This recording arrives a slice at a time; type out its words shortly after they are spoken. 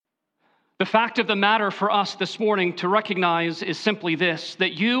The fact of the matter for us this morning to recognize is simply this,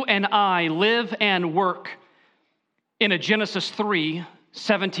 that you and I live and work in a Genesis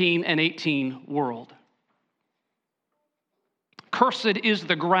 3:17 and 18 world. Cursed is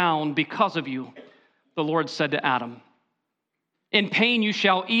the ground because of you, the Lord said to Adam. In pain you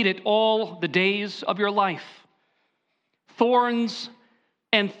shall eat it all the days of your life. Thorns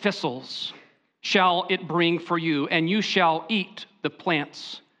and thistles shall it bring for you, and you shall eat the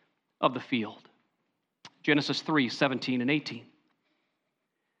plants of the field. Genesis 3:17 and 18.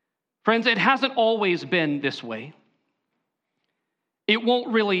 Friends, it hasn't always been this way. It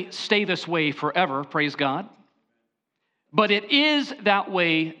won't really stay this way forever, praise God. But it is that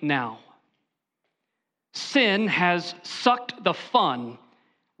way now. Sin has sucked the fun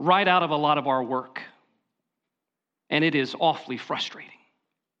right out of a lot of our work, and it is awfully frustrating.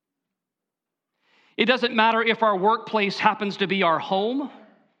 It doesn't matter if our workplace happens to be our home,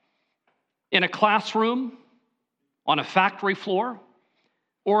 in a classroom, on a factory floor,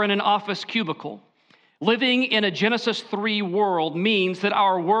 or in an office cubicle. Living in a Genesis 3 world means that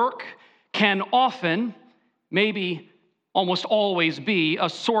our work can often, maybe almost always, be a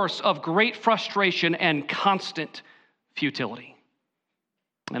source of great frustration and constant futility.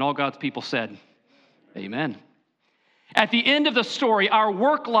 And all God's people said, amen. At the end of the story, our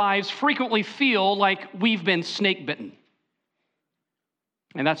work lives frequently feel like we've been snake bitten.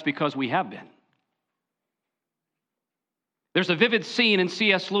 And that's because we have been. There's a vivid scene in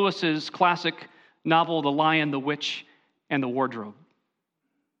C.S. Lewis's classic novel, The Lion, the Witch, and the Wardrobe.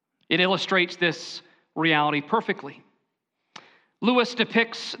 It illustrates this reality perfectly. Lewis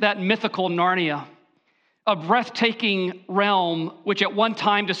depicts that mythical Narnia, a breathtaking realm which at one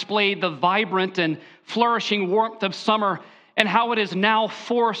time displayed the vibrant and flourishing warmth of summer, and how it is now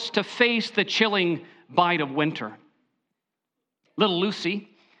forced to face the chilling bite of winter. Little Lucy,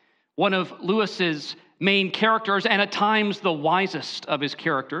 one of Lewis's main characters, and at times the wisest of his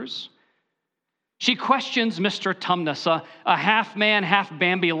characters, she questions Mr. Tumnus, a half-man,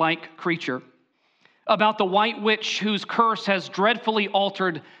 half-Bambi-like creature, about the white witch whose curse has dreadfully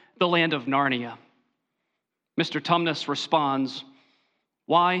altered the land of Narnia. Mr. Tumnus responds,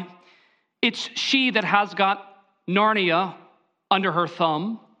 "Why, it's she that has got Narnia under her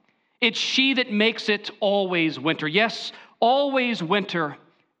thumb. It's she that makes it always winter. Yes, always winter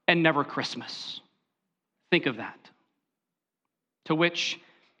and never Christmas." Think of that. To which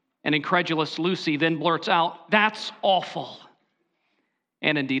an incredulous Lucy then blurts out, "That's awful."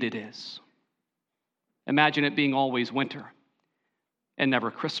 And indeed it is. Imagine it being always winter and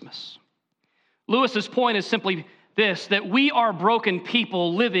never Christmas. Lewis's point is simply this, that we are broken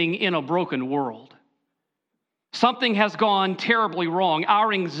people living in a broken world. Something has gone terribly wrong.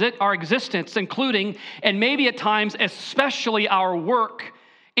 Our existence, including, and maybe at times especially our work,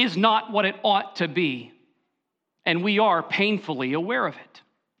 is not what it ought to be. And we are painfully aware of it.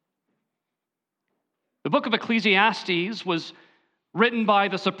 The book of Ecclesiastes was written by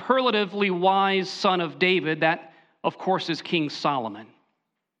the superlatively wise son of David, that, of course, is King Solomon.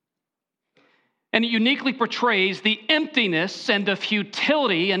 And it uniquely portrays the emptiness and the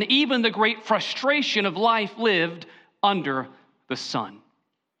futility and even the great frustration of life lived under the sun.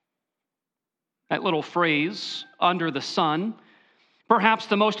 That little phrase, under the sun, perhaps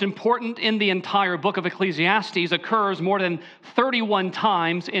the most important in the entire book of Ecclesiastes, occurs more than 31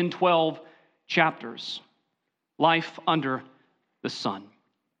 times in 12 chapters. Life under the sun.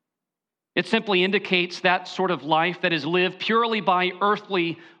 It simply indicates that sort of life that is lived purely by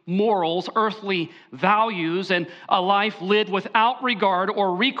earthly morals, earthly values, and a life lived without regard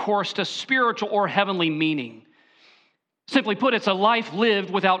or recourse to spiritual or heavenly meaning. Simply put, it's a life lived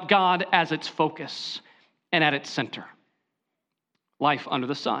without God as its focus and at its center. Life under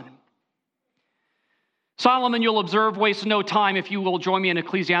the sun. Solomon, you'll observe, wastes no time, if you will join me in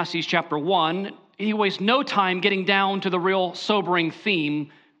Ecclesiastes chapter 1. He wastes no time getting down to the real sobering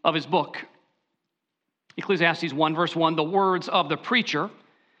theme of his book. Ecclesiastes 1, verse 1, the words of the preacher,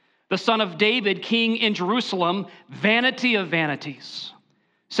 the son of David, king in Jerusalem, vanity of vanities.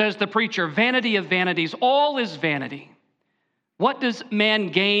 Says the preacher, vanity of vanities, all is vanity. What does man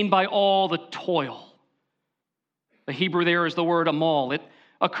gain by all the toil? The Hebrew there is the word amal. It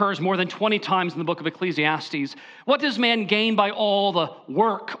occurs more than 20 times in the book of Ecclesiastes. What does man gain by all the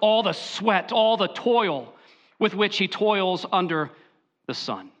work, all the sweat, all the toil with which he toils under the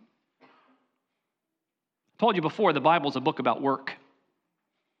sun? I told you before, the Bible is a book about work.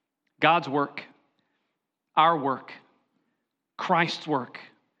 God's work, our work, Christ's work,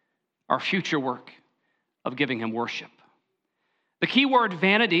 our future work of giving him worship. The key word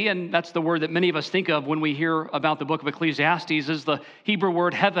vanity, and that's the word that many of us think of when we hear about the book of Ecclesiastes, is the Hebrew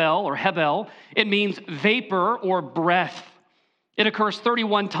word hevel or hebel. It means vapor or breath. It occurs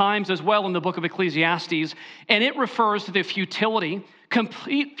 31 times as well in the book of Ecclesiastes, and it refers to the futility,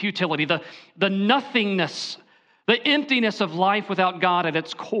 complete futility, the nothingness, the emptiness of life without God at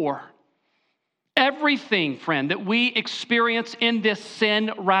its core. Everything, friend, that we experience in this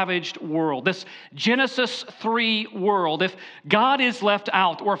sin-ravaged world, this Genesis 3 world, if God is left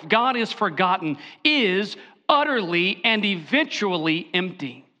out or if God is forgotten, is utterly and eventually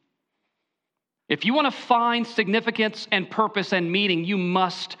empty. If you want to find significance and purpose and meaning, you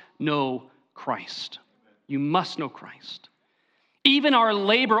must know Christ. You must know Christ. Even our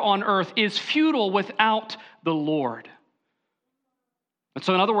labor on earth is futile without the Lord. And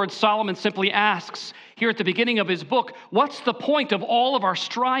so, in other words, Solomon simply asks here at the beginning of his book, what's the point of all of our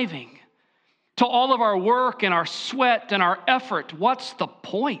striving? To all of our work and our sweat and our effort, what's the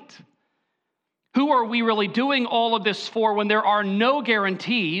point? Who are we really doing all of this for when there are no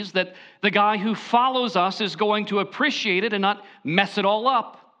guarantees that the guy who follows us is going to appreciate it and not mess it all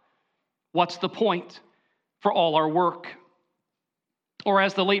up? What's the point for all our work? Or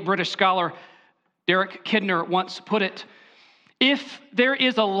as the late British scholar Derek Kidner once put it, if there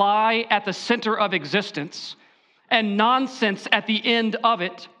is a lie at the center of existence and nonsense at the end of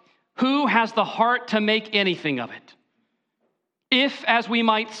it, who has the heart to make anything of it? If, as we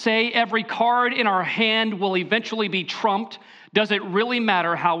might say, every card in our hand will eventually be trumped, does it really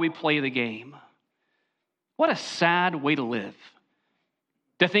matter how we play the game? What a sad way to live,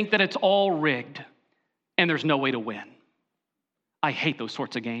 to think that it's all rigged and there's no way to win. I hate those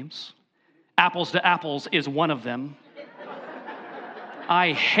sorts of games. Apples to Apples is one of them.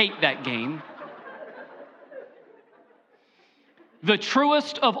 I hate that game. The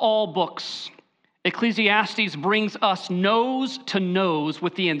truest of all books, Ecclesiastes brings us nose to nose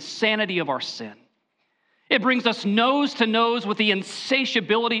with the insanity of our sin. It brings us nose to nose with the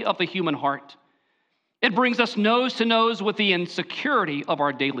insatiability of the human heart. It brings us nose to nose with the insecurity of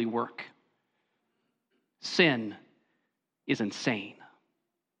our daily work. Sin is insane.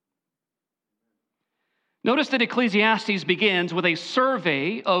 Notice that Ecclesiastes begins with a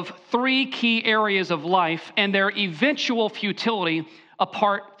survey of 3 key areas of life and their eventual futility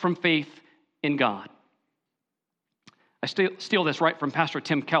apart from faith in God. I steal this right from Pastor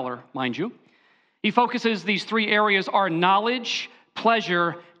Tim Keller, mind you. He focuses these 3 areas are knowledge,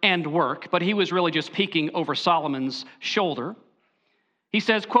 pleasure, and work, but he was really just peeking over Solomon's shoulder. He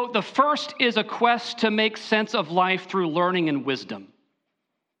says, quote, the first is a quest to make sense of life through learning and wisdom.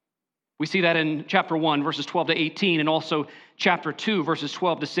 We see that in chapter 1, verses 12 to 18, and also chapter 2, verses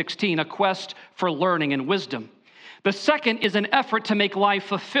 12 to 16, a quest for learning and wisdom. The second is an effort to make life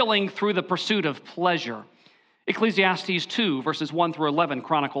fulfilling through the pursuit of pleasure. Ecclesiastes 2, verses 1 through 11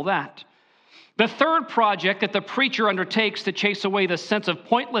 chronicle that. The third project that the preacher undertakes to chase away the sense of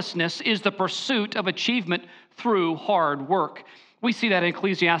pointlessness is the pursuit of achievement through hard work. We see that in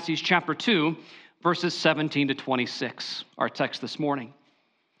Ecclesiastes chapter 2, verses 17 to 26, our text this morning.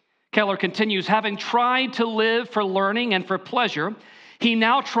 Keller continues, having tried to live for learning and for pleasure, he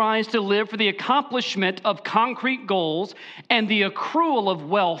now tries to live for the accomplishment of concrete goals and the accrual of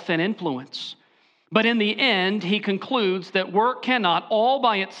wealth and influence. But in the end, he concludes that work cannot all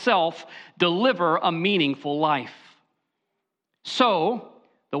by itself deliver a meaningful life. So,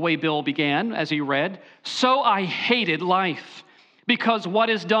 the way Bill began as he read, so I hated life, because what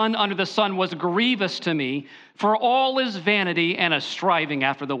is done under the sun was grievous to me, for all is vanity and a striving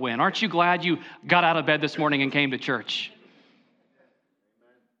after the wind. Aren't you glad you got out of bed this morning and came to church?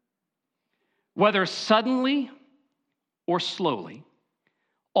 Whether suddenly or slowly,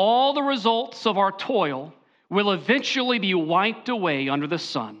 all the results of our toil will eventually be wiped away under the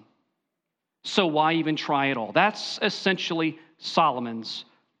sun. So why even try at all? That's essentially Solomon's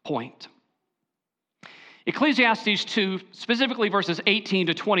point. Ecclesiastes 2, specifically verses 18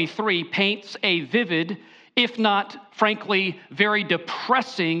 to 23, paints a vivid, if not, frankly, very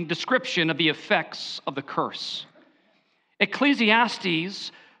depressing description of the effects of the curse.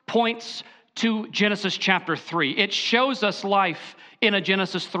 Ecclesiastes points to Genesis chapter 3. It shows us life in a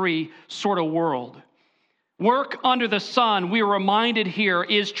Genesis 3 sort of world. Work under the sun, we are reminded here,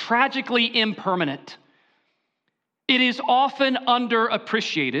 is tragically impermanent. It is often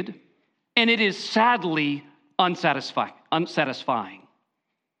underappreciated, and it is sadly unsatisfying.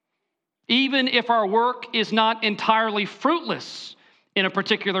 Even if our work is not entirely fruitless in a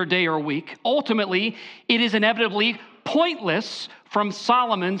particular day or week, ultimately, it is inevitably pointless from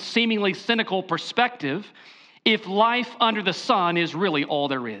Solomon's seemingly cynical perspective if life under the sun is really all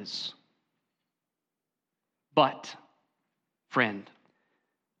there is. But friend.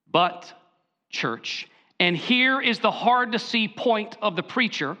 But, church, and here is the hard-to-see point of the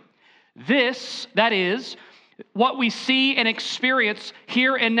preacher, this, that is, what we see and experience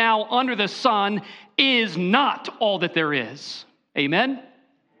here and now under the sun, is not all that there is. Amen?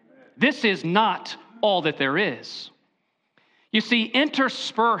 This is not all that there is. You see,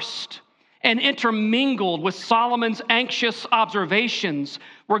 interspersed and intermingled with Solomon's anxious observations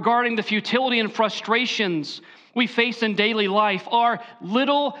regarding the futility and frustrations we face in daily life are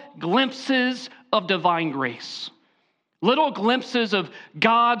little glimpses of divine grace. Little glimpses of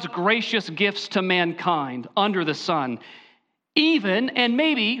God's gracious gifts to mankind under the sun. Even, and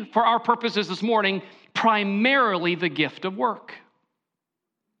maybe for our purposes this morning, primarily the gift of work.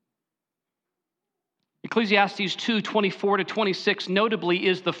 Ecclesiastes 2:24-26 notably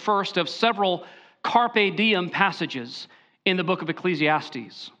is the first of several carpe diem passages in the book of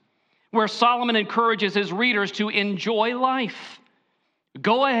Ecclesiastes, where Solomon encourages his readers to enjoy life.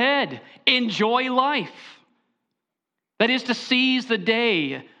 Go ahead, enjoy life. That is to seize the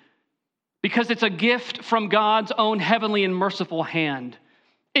day, because it's a gift from God's own heavenly and merciful hand.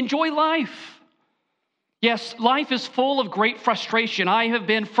 Enjoy life. Yes, life is full of great frustration. I have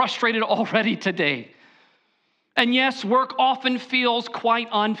been frustrated already today. And yes, work often feels quite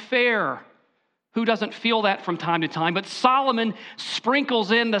unfair. Who doesn't feel that from time to time? But Solomon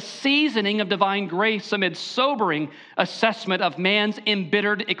sprinkles in the seasoning of divine grace amid sobering assessment of man's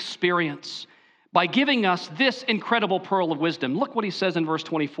embittered experience by giving us this incredible pearl of wisdom. Look what he says in verse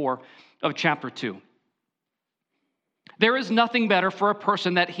 24 of chapter 2. There is nothing better for a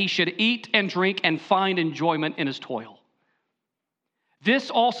person that he should eat and drink and find enjoyment in his toil. This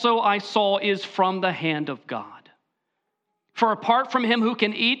also I saw is from the hand of God. For apart from him, who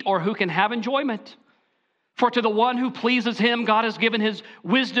can eat or who can have enjoyment? For to the one who pleases him, God has given his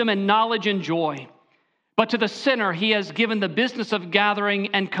wisdom and knowledge and joy. But to the sinner, he has given the business of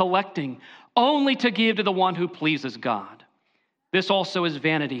gathering and collecting, only to give to the one who pleases God. This also is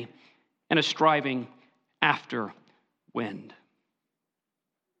vanity and a striving after wind.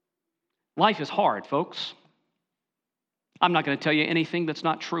 Life is hard, folks. I'm not going to tell you anything that's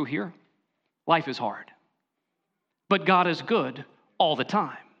not true here. Life is hard. But God is good all the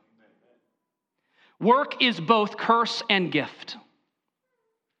time. Work is both curse and gift.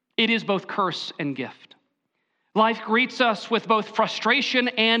 It is both curse and gift. Life greets us with both frustration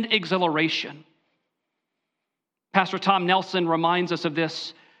and exhilaration. Pastor Tom Nelson reminds us of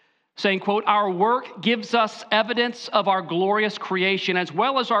this, saying, quote, "Our work gives us evidence of our glorious creation as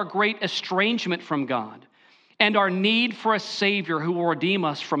well as our great estrangement from God and our need for a Savior who will redeem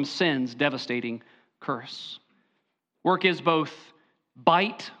us from sin's devastating curse." Work is both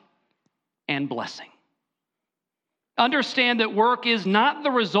bite and blessing. Understand that work is not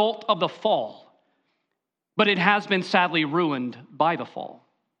the result of the fall, but it has been sadly ruined by the fall.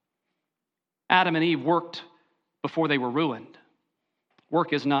 Adam and Eve worked before they were ruined.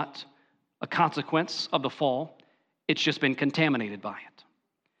 Work is not a consequence of the fall. It's just been contaminated by it.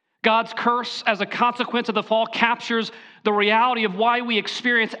 God's curse as a consequence of the fall captures the reality of why we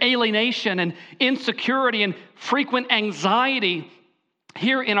experience alienation and insecurity and frequent anxiety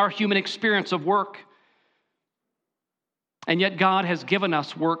here in our human experience of work. And yet God has given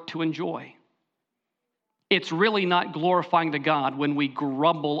us work to enjoy. It's really not glorifying to God when we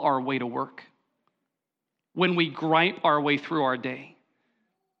grumble our way to work, when we gripe our way through our day.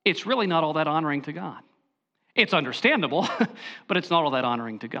 It's really not all that honoring to God. It's understandable, but it's not all that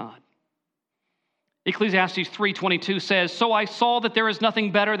honoring to God. Ecclesiastes 3:22 says, "So I saw that there is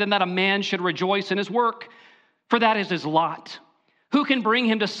nothing better than that a man should rejoice in his work, for that is his lot. Who can bring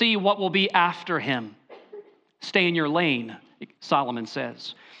him to see what will be after him? Stay in your lane," Solomon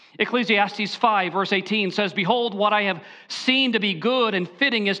says. Ecclesiastes 5, verse 18 says, "Behold, what I have seen to be good and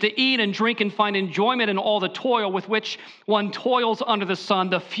fitting is to eat and drink and find enjoyment in all the toil with which one toils under the sun,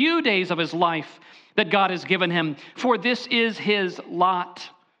 the few days of his life that God has given him, for this is his lot."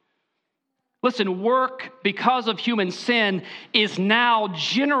 Listen, work, because of human sin, is now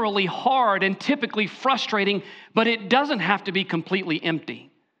generally hard and typically frustrating, but it doesn't have to be completely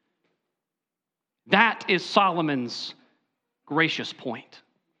empty. That is Solomon's gracious point.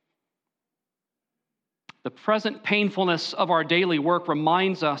 The present painfulness of our daily work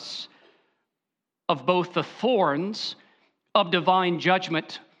reminds us of both the thorns of divine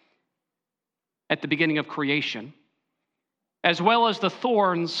judgment at the beginning of creation, as well as the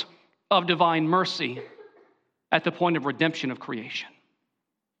thorns of divine mercy at the point of redemption of creation.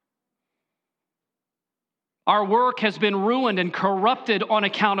 Our work has been ruined and corrupted on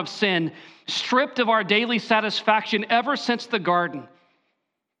account of sin, stripped of our daily satisfaction ever since the garden.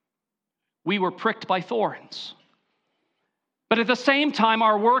 We were pricked by thorns. But at the same time,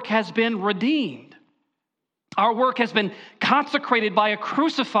 our work has been redeemed. Our work has been consecrated by a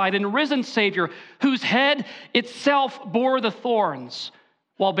crucified and risen Savior whose head itself bore the thorns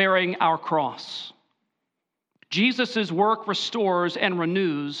while bearing our cross. Jesus' work restores and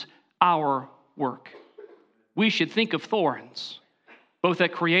renews our work. We should think of thorns, both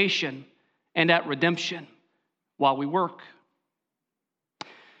at creation and at redemption, while we work.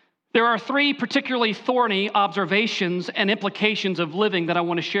 There are three particularly thorny observations and implications of living that I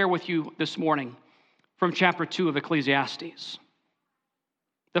want to share with you this morning from chapter 2 of Ecclesiastes.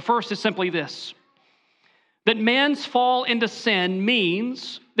 The first is simply this: that man's fall into sin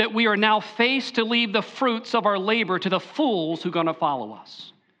means that we are now faced to leave the fruits of our labor to the fools who are going to follow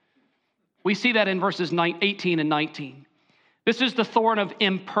us. We see that in verses 18 and 19. This is the thorn of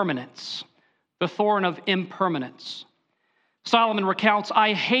impermanence. The thorn of impermanence. Solomon recounts,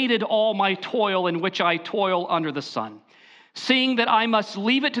 "I hated all my toil in which I toil under the sun, seeing that I must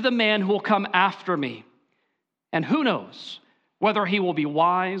leave it to the man who will come after me. And who knows whether he will be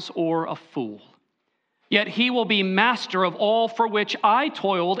wise or a fool? Yet he will be master of all for which I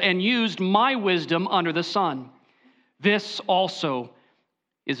toiled and used my wisdom under the sun. This also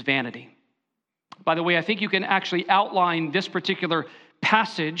is vanity." By the way, I think you can actually outline this particular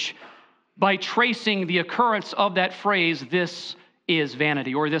passage by tracing the occurrence of that phrase, "this is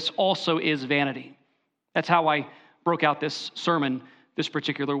vanity," or "this also is vanity." That's how I broke out this sermon this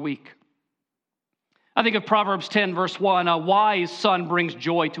particular week. I think of Proverbs 10, verse 1, "A wise son brings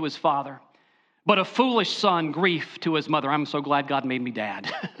joy to his father, but a foolish son grief to his mother." I'm so glad God made me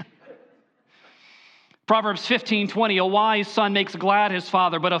dad. Proverbs 15:20, "A wise son makes glad his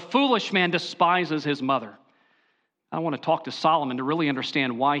father, but a foolish man despises his mother." I want to talk to Solomon to really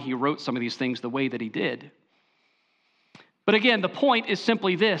understand why he wrote some of these things the way that he did. But again, the point is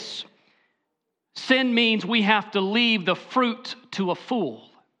simply this: sin means we have to leave the fruit to a fool,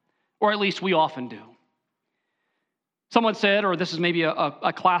 or at least we often do. Someone said, or this is maybe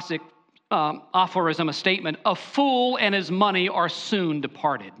a classic aphorism, a statement, "A fool and his money are soon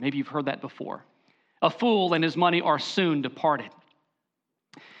departed." Maybe you've heard that before. A fool and his money are soon departed.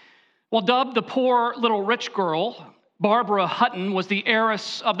 Well, dubbed the poor little rich girl, Barbara Hutton was the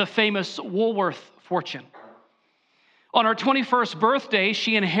heiress of the famous Woolworth fortune. On her 21st birthday,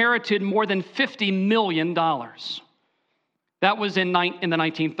 she inherited more than $50 million. That was in the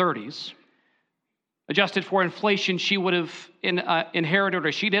 1930s. Adjusted for inflation, she would have inherited,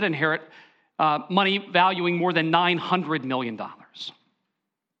 or she did inherit, money valuing more than $900 million.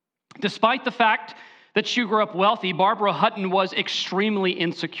 Despite the fact that she grew up wealthy, Barbara Hutton was extremely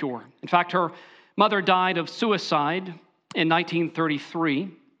insecure. In fact, her mother died of suicide in 1933.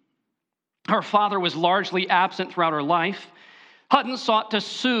 Her father was largely absent throughout her life. Hutton sought to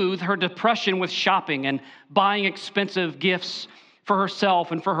soothe her depression with shopping and buying expensive gifts for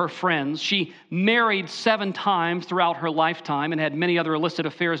herself and for her friends. She married 7 times throughout her lifetime and had many other illicit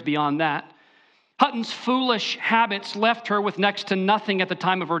affairs beyond that. Hutton's foolish habits left her with next to nothing at the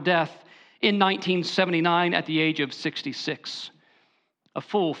time of her death in 1979 at the age of 66. A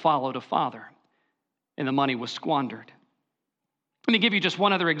fool followed a father, and the money was squandered. Let me give you just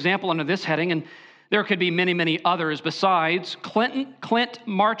one other example under this heading, and there could be many, many others besides. Clint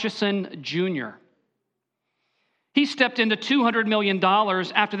Murchison Jr. He stepped into $200 million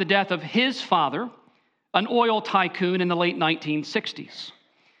after the death of his father, an oil tycoon in the late 1960s.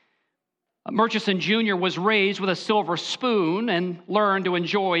 Murchison Jr. was raised with a silver spoon and learned to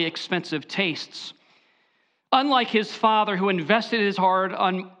enjoy expensive tastes. Unlike his father, who invested his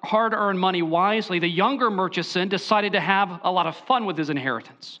hard-earned money wisely, the younger Murchison decided to have a lot of fun with his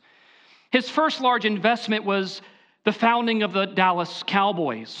inheritance. His first large investment was the founding of the Dallas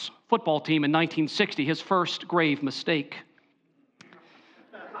Cowboys football team in 1960, his first grave mistake.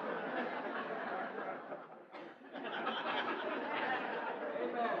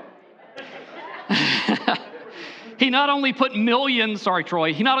 He not only put millions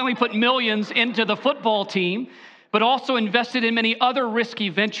into the football team, but also invested in many other risky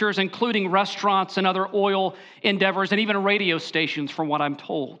ventures, including restaurants and other oil endeavors, and even radio stations, from what I'm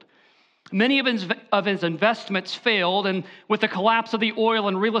told. Many of his investments failed, and with the collapse of the oil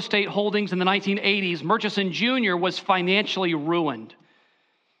and real estate holdings in the 1980s, Murchison Jr. was financially ruined.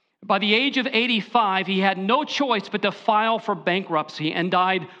 By the age of 85, he had no choice but to file for bankruptcy and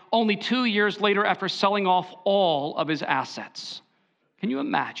died only 2 years later after selling off all of his assets. Can you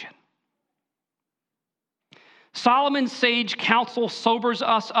imagine? Solomon's sage counsel sobers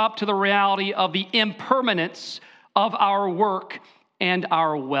us up to the reality of the impermanence of our work and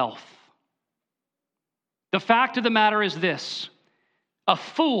our wealth. The fact of the matter is this: a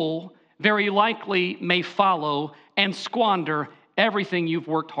fool very likely may follow and squander everything you've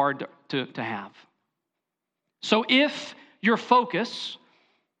worked hard to have. So if your focus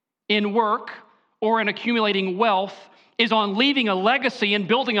in work or in accumulating wealth is on leaving a legacy and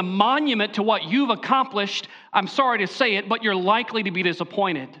building a monument to what you've accomplished, I'm sorry to say it, but you're likely to be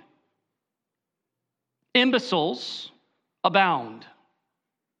disappointed. Imbeciles abound.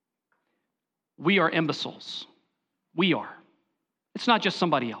 We are imbeciles. We are. It's not just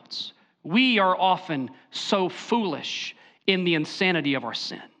somebody else. We are often so foolish in the insanity of our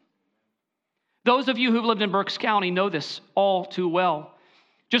sin. Those of you who've lived in Berks County know this all too well.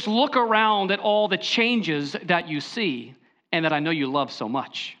 Just look around at all the changes that you see and that I know you love so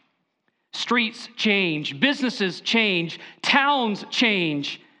much. Streets change, businesses change, towns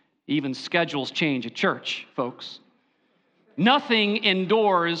change, even schedules change at church, folks. Nothing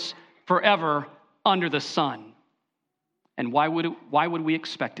endures forever under the sun. And why would we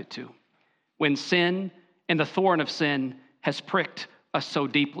expect it to? When sin and the thorn of sin has pricked us so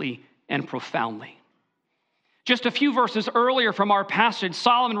deeply and profoundly. Just a few verses earlier from our passage,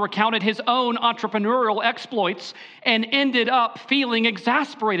 Solomon recounted his own entrepreneurial exploits and ended up feeling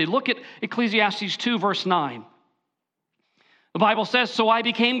exasperated. Look at Ecclesiastes 2, verse 9. The Bible says, "So I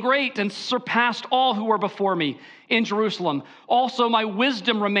became great and surpassed all who were before me in Jerusalem. Also my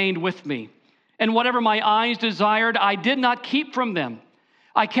wisdom remained with me. And whatever my eyes desired, I did not keep from them.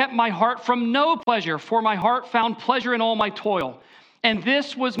 I kept my heart from no pleasure, for my heart found pleasure in all my toil. And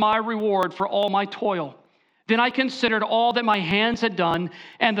this was my reward for all my toil. Then I considered all that my hands had done,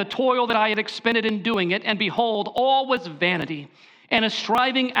 and the toil that I had expended in doing it, and behold, all was vanity, and a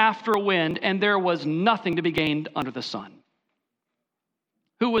striving after wind, and there was nothing to be gained under the sun."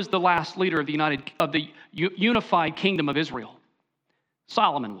 Who was the last leader of the unified kingdom of Israel?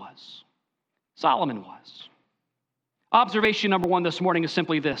 Solomon was. Solomon was. Observation number one this morning is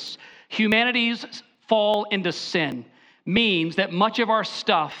simply this: humanity's fall into sin means that much of our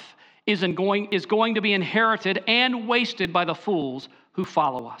stuff is going to be inherited and wasted by the fools who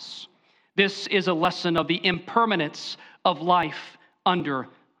follow us. This is a lesson of the impermanence of life under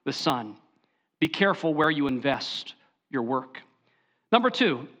the sun. Be careful where you invest your work. Number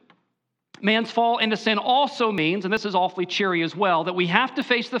two, man's fall into sin also means, and this is awfully cheery as well, that we have to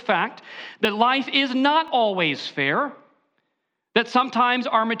face the fact that life is not always fair, that sometimes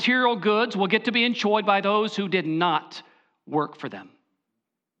our material goods will get to be enjoyed by those who did not work for them.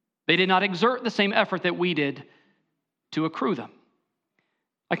 They did not exert the same effort that we did to accrue them.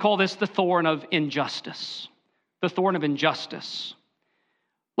 I call this the thorn of injustice. The thorn of injustice.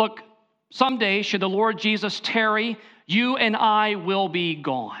 Look, someday, should the Lord Jesus tarry, you and I will be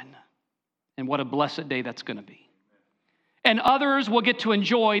gone. And what a blessed day that's going to be. And others will get to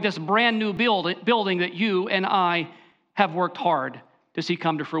enjoy this brand new building that you and I have worked hard to see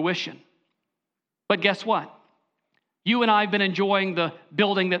come to fruition. But guess what? You and I have been enjoying the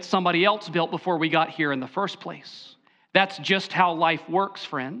building that somebody else built before we got here in the first place. That's just how life works,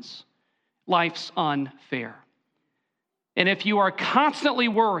 friends. Life's unfair. And if you are constantly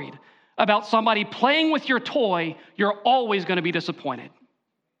worried about somebody playing with your toy, you're always going to be disappointed.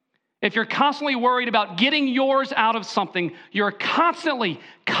 If you're constantly worried about getting yours out of something, you're constantly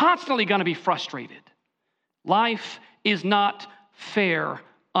going to be frustrated. Life is not fair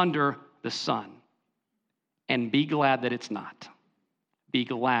under the sun. And be glad that it's not. Be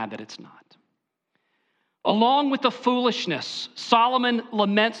glad that it's not. Along with the foolishness, Solomon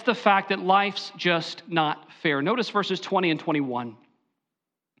laments the fact that life's just not fair. Notice verses 20 and 21.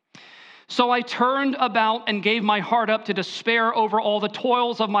 "So I turned about and gave my heart up to despair over all the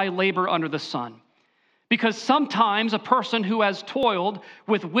toils of my labor under the sun. Because sometimes a person who has toiled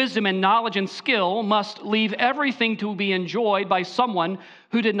with wisdom and knowledge and skill must leave everything to be enjoyed by someone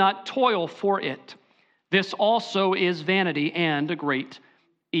who did not toil for it. This also is vanity and a great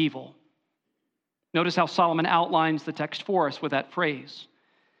evil." Notice how Solomon outlines the text for us with that phrase.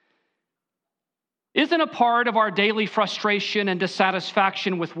 Isn't a part of our daily frustration and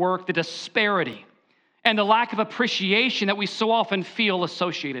dissatisfaction with work the disparity and the lack of appreciation that we so often feel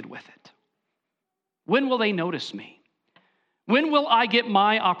associated with it? When will they notice me? When will I get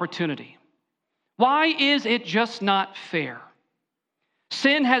my opportunity? Why is it just not fair?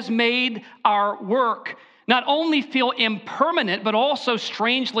 Sin has made our work not only feel impermanent, but also,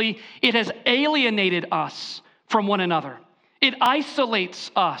 strangely, it has alienated us from one another. It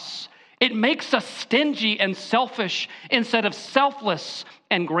isolates us. It makes us stingy and selfish instead of selfless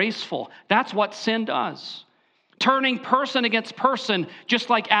and graceful. That's what sin does. Turning person against person, just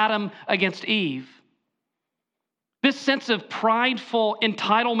like Adam against Eve. This sense of prideful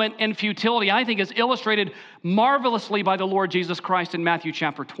entitlement and futility, I think, is illustrated marvelously by the Lord Jesus Christ in Matthew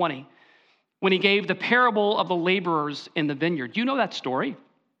chapter 20. when he gave the parable of the laborers in the vineyard. Do you know that story?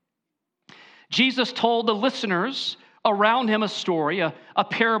 Jesus told the listeners around him a story, a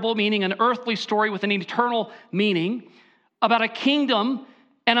parable, meaning an earthly story with an eternal meaning, about a kingdom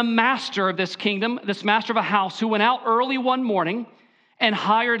and a master of this kingdom, this master of a house, who went out early one morning and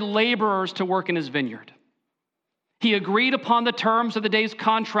hired laborers to work in his vineyard. He agreed upon the terms of the day's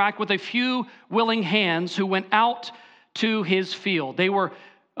contract with a few willing hands who went out to his field.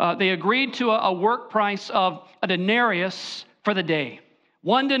 They agreed to a work price of a denarius for the day.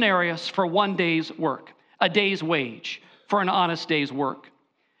 1 denarius for 1 day's work, a day's wage for an honest day's work.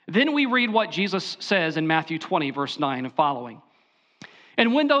 Then we read what Jesus says in Matthew 20, verse 9 and following.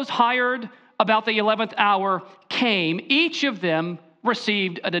 And when those hired about the 11th hour came, each of them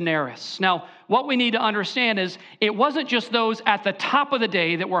received a denarius. Now, what we need to understand is it wasn't just those at the top of the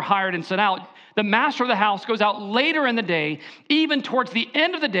day that were hired and sent out. The master of the house goes out later in the day, even towards the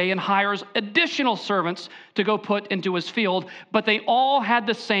end of the day, and hires additional servants to go put into his field, but they all had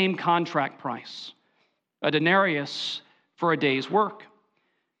the same contract price, a denarius for a day's work.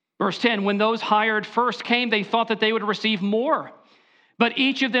 Verse 10, when those hired first came, they thought that they would receive more, but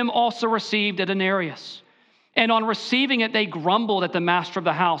each of them also received a denarius. And on receiving it, they grumbled at the master of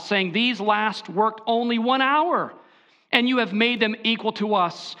the house, saying, these last worked only 1 hour, and you have made them equal to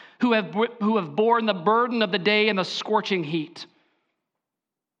us, who have borne the burden of the day and the scorching heat.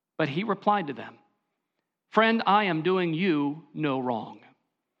 But he replied to them, friend, I am doing you no wrong.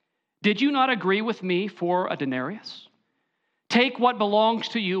 Did you not agree with me for a denarius? Take what belongs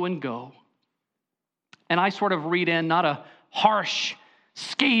to you and go. And I sort of read in not a harsh,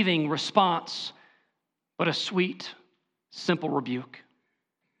 scathing response, but a sweet, simple rebuke.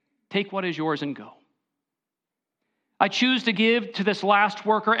 Take what is yours and go. I choose to give to this last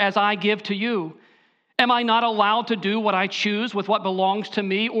worker as I give to you. Am I not allowed to do what I choose with what belongs to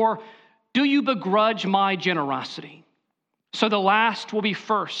me? Or do you begrudge my generosity? So the last will be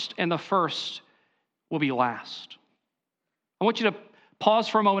first, and the first will be last. I want you to pause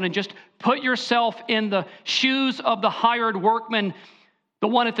for a moment and just put yourself in the shoes of the hired workman, the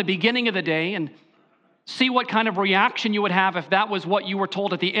one at the beginning of the day, and see what kind of reaction you would have if that was what you were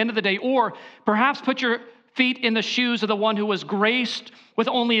told at the end of the day. Or perhaps put your feet in the shoes of the one who was graced with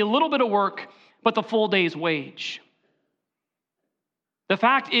only a little bit of work, but the full day's wage. The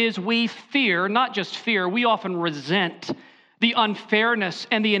fact is, we fear, not just fear, we often resent the unfairness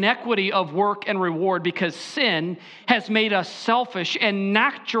and the inequity of work and reward because sin has made us selfish and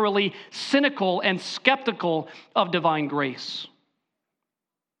naturally cynical and skeptical of divine grace.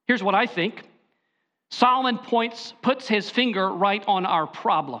 Here's what I think. Solomon puts his finger right on our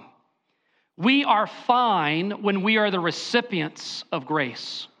problem. We are fine when we are the recipients of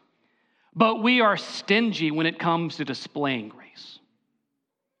grace, but we are stingy when it comes to displaying grace.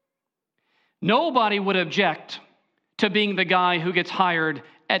 Nobody would object to being the guy who gets hired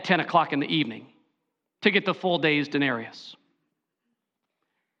at 10 o'clock in the evening to get the full day's denarius.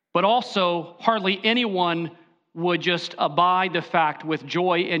 But also, hardly anyone would just abide the fact with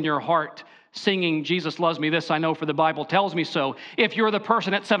joy in your heart, singing, Jesus loves me, this I know for the Bible tells me so. If you're the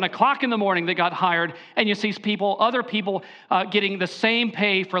person at 7 o'clock in the morning that got hired and you see other people getting the same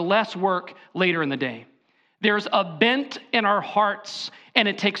pay for less work later in the day. There's a bent in our hearts, and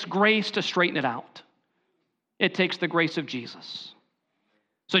it takes grace to straighten it out. It takes the grace of Jesus.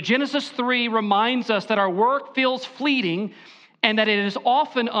 So Genesis 3 reminds us that our work feels fleeting and that it is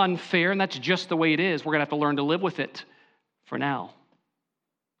often unfair, and that's just the way it is. We're going to have to learn to live with it for now,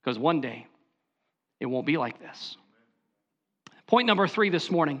 because one day it won't be like this. Point number 3 this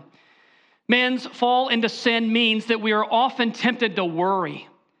morning. Man's fall into sin means that we are often tempted to worry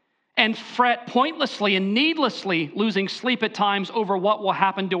and fret pointlessly and needlessly, losing sleep at times over what will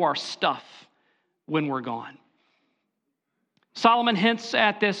happen to our stuff when we're gone. Solomon hints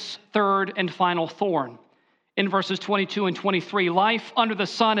at this third and final thorn in verses 22 and 23. Life under the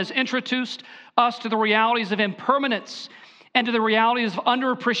sun has introduced us to the realities of impermanence and to the realities of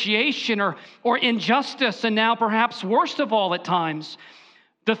underappreciation or injustice, and now perhaps worst of all at times,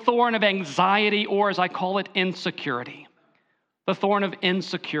 the thorn of anxiety, or as I call it, insecurity. The thorn of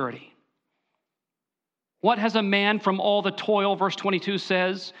insecurity. What has a man from all the toil, verse 22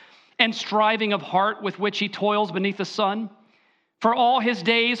 says, and striving of heart with which he toils beneath the sun? For all his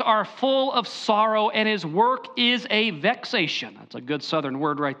days are full of sorrow, and his work is a vexation. That's a good southern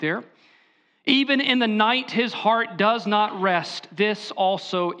word right there. Even in the night his heart does not rest. This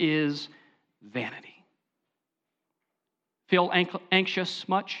also is vanity. Feel anxious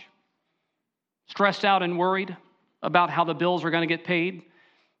much? Stressed out and worried about how the bills are going to get paid?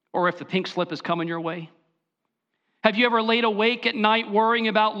 Or if the pink slip is coming your way? Have you ever laid awake at night worrying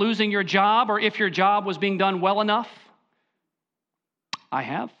about losing your job or if your job was being done well enough? I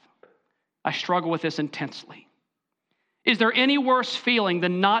have. I struggle with this intensely. Is there any worse feeling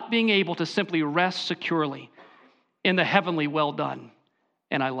than not being able to simply rest securely in the heavenly well done,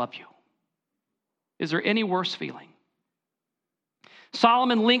 and I love you? Is there any worse feeling?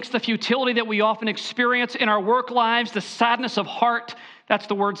 Solomon links the futility that we often experience in our work lives, the sadness of heart, that's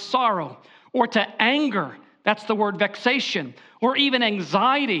the word sorrow, or to anger, that's the word vexation, or even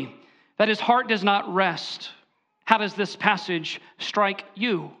anxiety, that his heart does not rest. How does this passage strike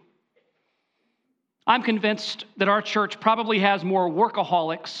you? I'm convinced that our church probably has more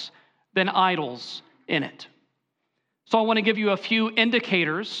workaholics than idols in it. So I want to give you a few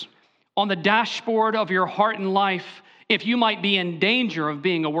indicators on the dashboard of your heart and life if you might be in danger of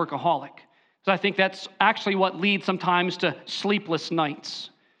being a workaholic. So I think that's actually what leads sometimes to sleepless nights.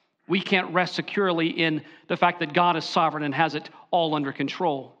 We can't rest securely in the fact that God is sovereign and has it all under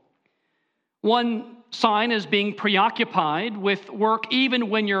control. One sign is being preoccupied with work even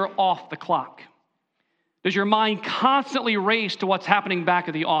when you're off the clock. Does your mind constantly race to what's happening back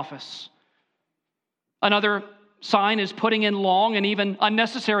at the office? Another sign is putting in long and even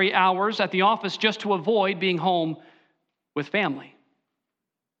unnecessary hours at the office just to avoid being home with family.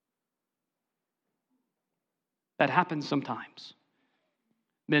 That happens sometimes.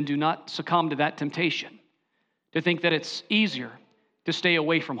 Men, do not succumb to that temptation to think that it's easier to stay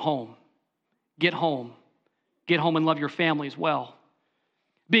away from home. Get home and love your family as well.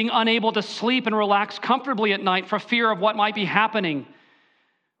 Being unable to sleep and relax comfortably at night for fear of what might be happening.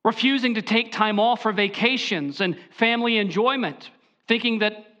 Refusing to take time off for vacations and family enjoyment, thinking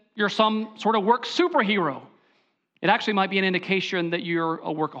that you're some sort of work superhero. It actually might be an indication that you're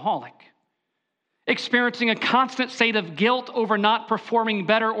a workaholic. Experiencing a constant state of guilt over not performing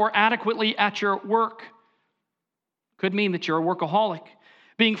better or adequately at your work could mean that you're a workaholic.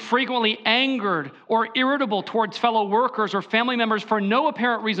 Being frequently angered or irritable towards fellow workers or family members for no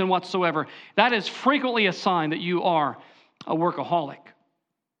apparent reason whatsoever, that is frequently a sign that you are a workaholic.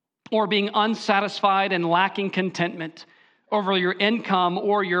 Or being unsatisfied and lacking contentment over your income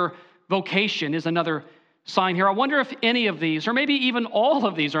or your vocation is another sign here. I wonder if any of these, or maybe even all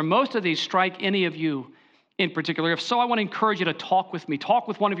of these, or most of these strike any of you in particular. If so, I want to encourage you to talk with me. Talk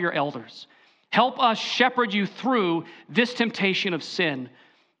with one of your elders. Help us shepherd you through this temptation of sin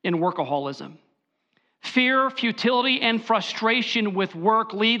in workaholism. Fear, futility, and frustration with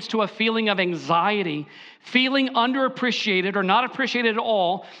work leads to a feeling of anxiety, feeling underappreciated or not appreciated at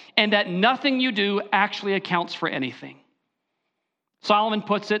all, and that nothing you do actually accounts for anything. Solomon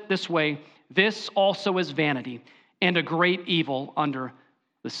puts it this way: this also is vanity and a great evil under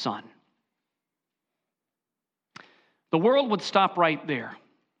the sun. The world would stop right there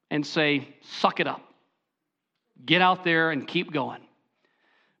and say, suck it up. Get out there and keep going.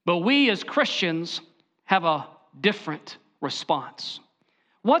 But we as Christians have a different response.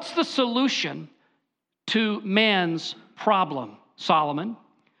 What's the solution to man's problem, Solomon?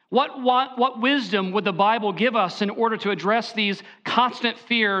 What wisdom would the Bible give us in order to address these constant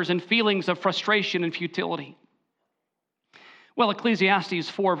fears and feelings of frustration and futility? Well, Ecclesiastes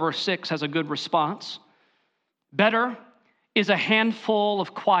 4 verse 6 has a good response. Better is a handful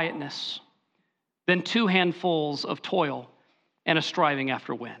of quietness than 2 handfuls of toil and a striving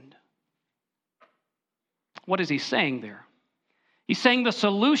after wind. What is he saying there? He's saying the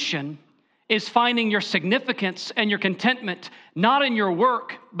solution is finding your significance and your contentment, not in your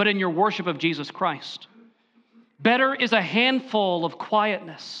work, but in your worship of Jesus Christ. Better is a handful of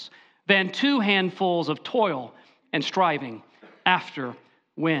quietness than 2 handfuls of toil and striving after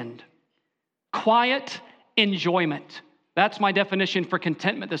wind. Quiet enjoyment. That's my definition for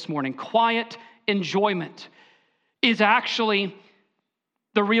contentment this morning. Quiet enjoyment is actually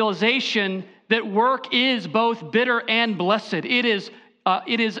the realization that work is both bitter and blessed. It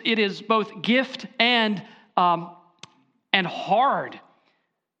is both gift and hard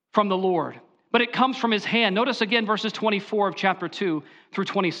from the Lord, but it comes from his hand. Notice again verses 24 of chapter 2 through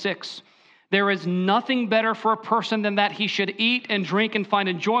 26. There is nothing better for a person than that he should eat and drink and find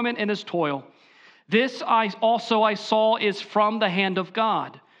enjoyment in his toil. This I saw is from the hand of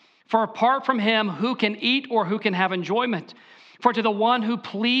God. For apart from him, who can eat or who can have enjoyment? For to the one who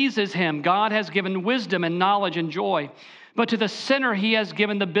pleases him, God has given wisdom and knowledge and joy. But to the sinner, he has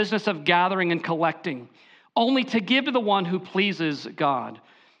given the business of gathering and collecting, only to give to the one who pleases God.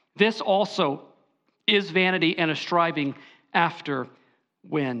 This also is vanity and a striving after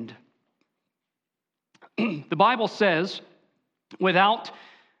wind. The Bible says, without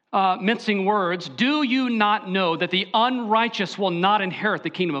mincing words, do you not know that the unrighteous will not inherit the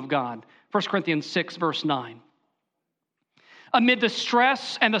kingdom of God? 1 Corinthians 6, verse 9. Amid the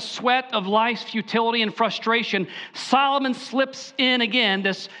stress and the sweat of life's futility and frustration, Solomon slips in again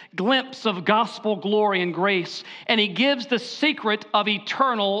this glimpse of gospel glory and grace, and he gives the secret of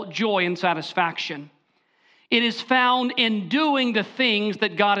eternal joy and satisfaction. It is found in doing the things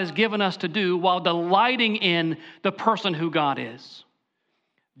that God has given us to do while delighting in the person who God is.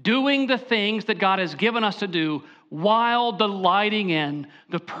 Doing the things that God has given us to do while delighting in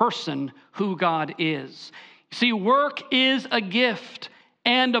the person who God is. See, work is a gift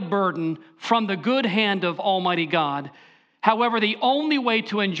and a burden from the good hand of Almighty God. However, the only way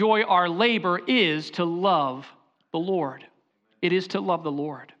to enjoy our labor is to love the Lord. It is to love the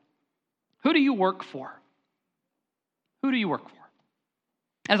Lord. Who do you work for? Who do you work for?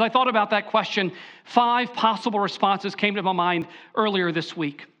 As I thought about that question, 5 possible responses came to my mind earlier this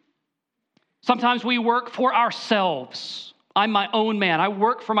week. Sometimes we work for ourselves. I'm my own man. I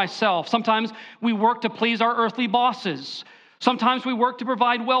work for myself. Sometimes we work to please our earthly bosses. Sometimes we work to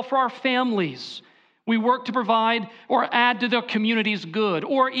provide well for our families. We work to provide or add to the community's good.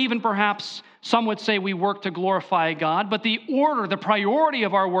 Or even perhaps some would say we work to glorify God. But the order, the priority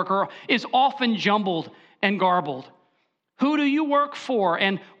of our work is often jumbled and garbled. Who do you work for,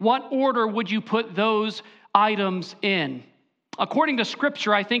 and what order would you put those items in? According to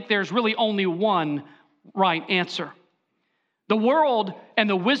Scripture, I think there's really only one right answer. The world and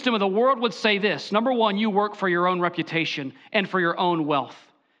the wisdom of the world would say this. Number one, you work for your own reputation and for your own wealth.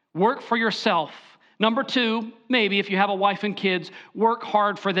 Work for yourself. Number two, maybe if you have a wife and kids, work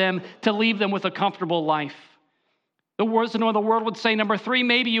hard for them to leave them with a comfortable life. The wisdom of the world would say, number three,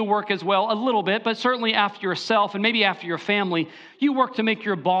 maybe you work as well, a little bit, but certainly after yourself and maybe after your family, you work to make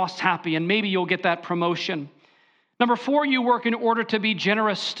your boss happy and maybe you'll get that promotion. Number four, you work in order to be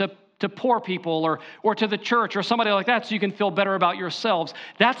generous to poor people or to the church or somebody like that so you can feel better about yourselves.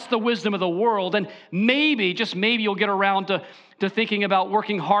 That's the wisdom of the world. And maybe, just maybe, you'll get around to thinking about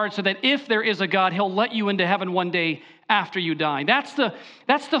working hard so that if there is a God, he'll let you into heaven one day after you die. That's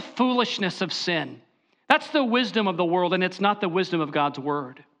the foolishness of sin. That's the wisdom of the world, and it's not the wisdom of God's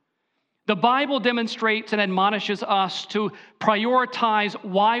word. The Bible demonstrates and admonishes us to prioritize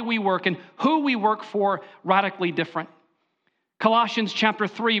why we work and who we work for radically different. Colossians chapter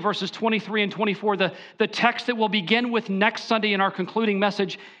 3, verses 23 and 24, the text that we'll begin with next Sunday in our concluding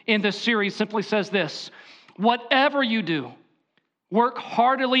message in this series simply says this: whatever you do, work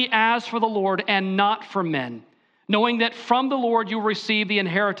heartily as for the Lord and not for men, knowing that from the Lord you will receive the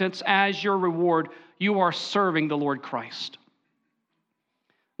inheritance as your reward. You are serving the Lord Christ.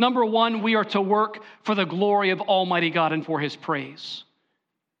 Number one, we are to work for the glory of Almighty God and for his praise.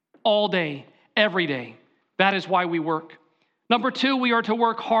 All day, every day. That is why we work. Number two, we are to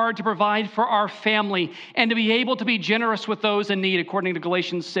work hard to provide for our family and to be able to be generous with those in need, according to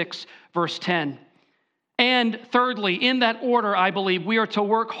Galatians 6, verse 10. And thirdly, in that order, I believe, we are to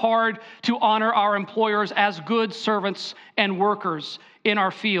work hard to honor our employers as good servants and workers in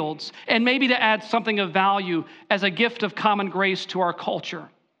our fields, and maybe to add something of value as a gift of common grace to our culture.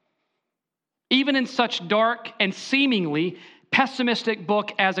 Even in such dark and seemingly pessimistic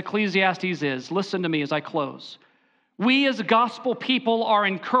book as Ecclesiastes is, listen to me as I close. We as gospel people are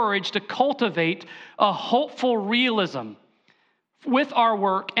encouraged to cultivate a hopeful realism with our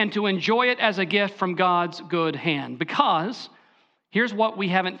work and to enjoy it as a gift from God's good hand. Because here's what we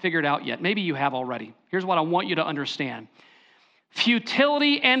haven't figured out yet. Maybe you have already. Here's what I want you to understand.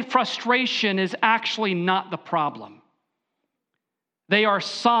 Futility and frustration is actually not the problem. They are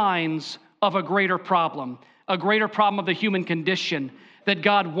signs of a greater problem of the human condition that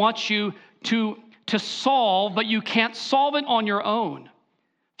God wants you to solve, but you can't solve it on your own.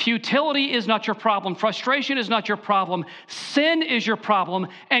 Futility is not your problem. Frustration is not your problem. Sin is your problem,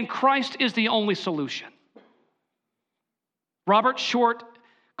 and Christ is the only solution. Robert Short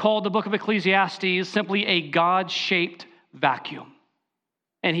called the book of Ecclesiastes simply a God-shaped vacuum.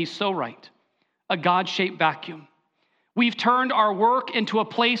 And he's so right. A God-shaped vacuum. We've turned our work into a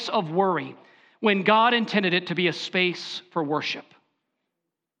place of worry when God intended it to be a space for worship.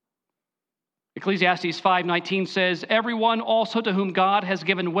 Ecclesiastes 5:19 says, everyone also to whom God has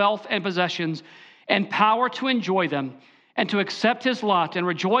given wealth and possessions and power to enjoy them and to accept his lot and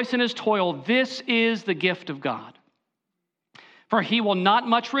rejoice in his toil, this is the gift of God. For he will not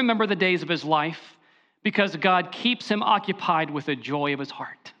much remember the days of his life, because God keeps him occupied with the joy of his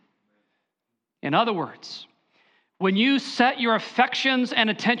heart. In other words, when you set your affections and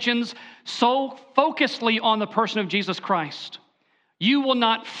attentions so focusedly on the person of Jesus Christ, you will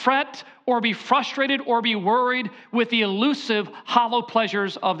not fret or be frustrated or be worried with the elusive, hollow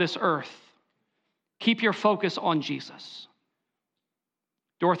pleasures of this earth. Keep your focus on Jesus.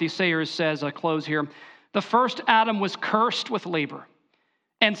 Dorothy Sayers says, I close here, The first Adam was cursed with labor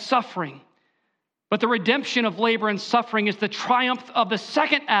and suffering. But the redemption of labor and suffering is the triumph of the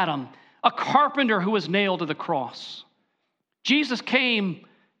second Adam, a carpenter who was nailed to the cross. Jesus came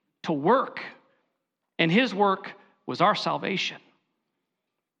to work, and his work was our salvation.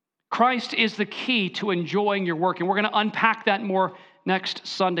 Christ is the key to enjoying your work, and we're going to unpack that more next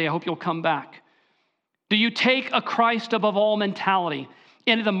Sunday. I hope you'll come back. Do you take a Christ above all mentality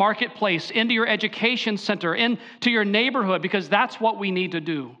into the marketplace, into your education center, into your neighborhood? Because that's what we need to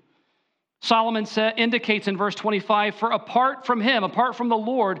do. Solomon indicates in verse 25, for apart from him, apart from the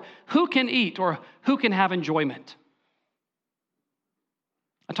Lord, who can eat or who can have enjoyment?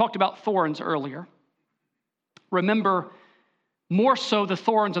 I talked about thorns earlier. Remember more so the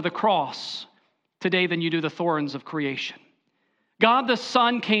thorns of the cross today than you do the thorns of creation. God the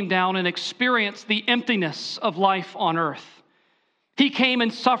Son came down and experienced the emptiness of life on earth. He came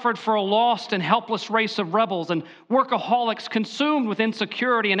and suffered for a lost and helpless race of rebels and workaholics consumed with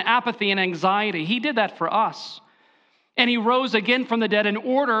insecurity and apathy and anxiety. He did that for us. And he rose again from the dead in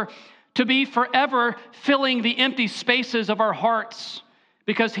order to be forever filling the empty spaces of our hearts,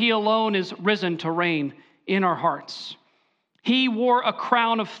 because he alone is risen to reign in our hearts. He wore a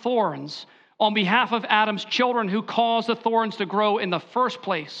crown of thorns on behalf of Adam's children who caused the thorns to grow in the first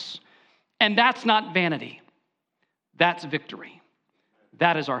place. And that's not vanity. That's victory.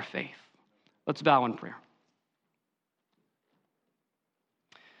 That is our faith. Let's bow in prayer.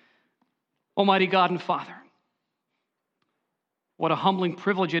 Almighty God and Father, what a humbling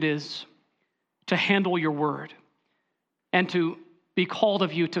privilege it is to handle your word and to be called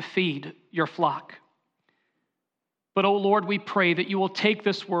of you to feed your flock. But, oh Lord, we pray that you will take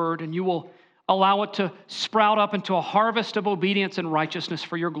this word and you will allow it to sprout up into a harvest of obedience and righteousness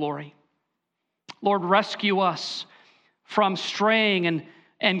for your glory. Lord, rescue us from straying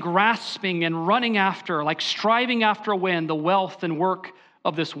and grasping and running after, like striving after a wind, the wealth and work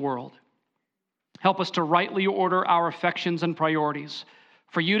of this world. Help us to rightly order our affections and priorities,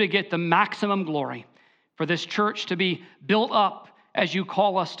 for you to get the maximum glory, for this church to be built up as you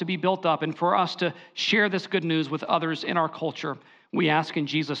call us to be built up, and for us to share this good news with others in our culture. We ask in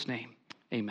Jesus' name.